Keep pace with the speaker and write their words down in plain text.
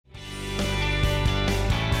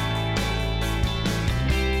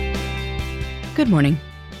Good morning.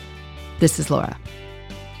 This is Laura.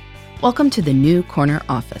 Welcome to the New Corner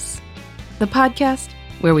Office, the podcast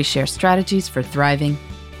where we share strategies for thriving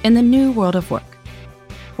in the new world of work,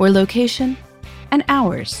 where location and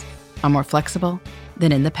hours are more flexible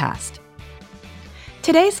than in the past.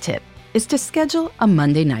 Today's tip is to schedule a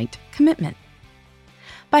Monday night commitment.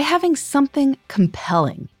 By having something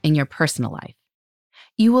compelling in your personal life,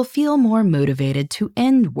 you will feel more motivated to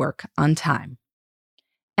end work on time.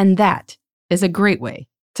 And that is a great way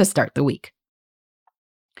to start the week.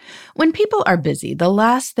 When people are busy, the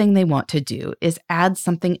last thing they want to do is add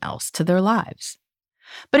something else to their lives.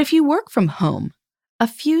 But if you work from home, a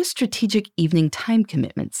few strategic evening time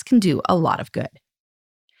commitments can do a lot of good.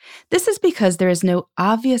 This is because there is no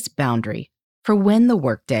obvious boundary for when the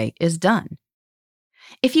workday is done.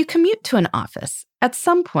 If you commute to an office, at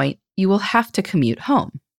some point you will have to commute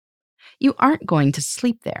home. You aren't going to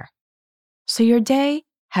sleep there, so your day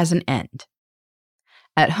has an end.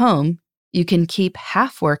 At home, you can keep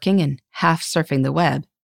half working and half surfing the web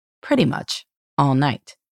pretty much all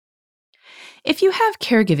night. If you have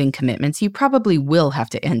caregiving commitments, you probably will have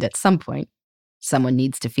to end at some point. Someone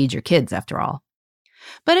needs to feed your kids, after all.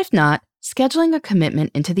 But if not, scheduling a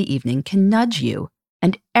commitment into the evening can nudge you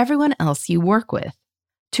and everyone else you work with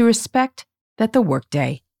to respect that the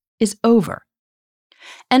workday is over.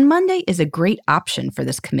 And Monday is a great option for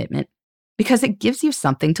this commitment because it gives you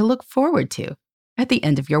something to look forward to at the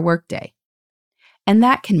end of your workday. And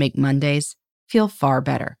that can make Mondays feel far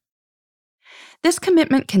better. This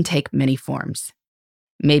commitment can take many forms.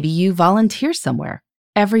 Maybe you volunteer somewhere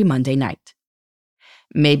every Monday night.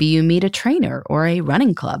 Maybe you meet a trainer or a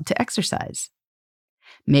running club to exercise.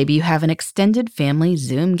 Maybe you have an extended family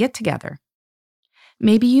Zoom get-together.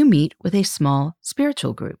 Maybe you meet with a small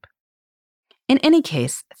spiritual group. In any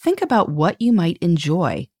case, think about what you might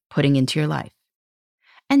enjoy putting into your life.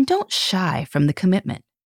 And don't shy from the commitment.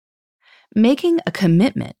 Making a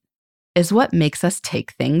commitment is what makes us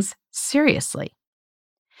take things seriously.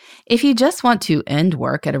 If you just want to end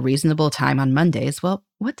work at a reasonable time on Mondays, well,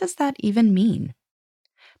 what does that even mean?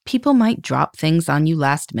 People might drop things on you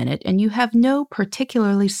last minute and you have no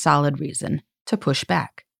particularly solid reason to push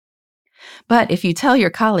back. But if you tell your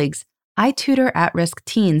colleagues, I tutor at-risk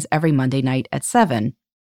teens every Monday night at 7,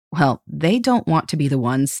 well, they don't want to be the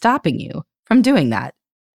ones stopping you from doing that.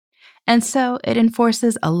 And so it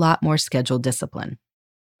enforces a lot more schedule discipline.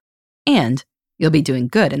 And you'll be doing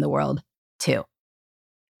good in the world, too.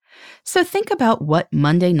 So think about what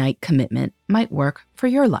Monday night commitment might work for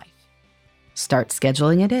your life. Start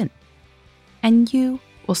scheduling it in. And you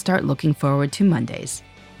will start looking forward to Mondays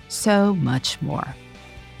so much more.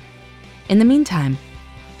 In the meantime,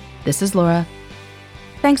 this is Laura.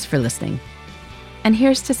 Thanks for listening. And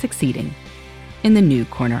here's to succeeding in the New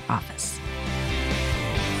Corner Office.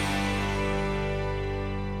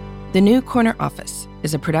 The New Corner Office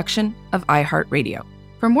is a production of iHeartRadio.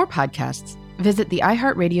 For more podcasts, visit the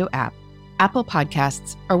iHeartRadio app, Apple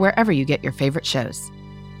Podcasts, or wherever you get your favorite shows.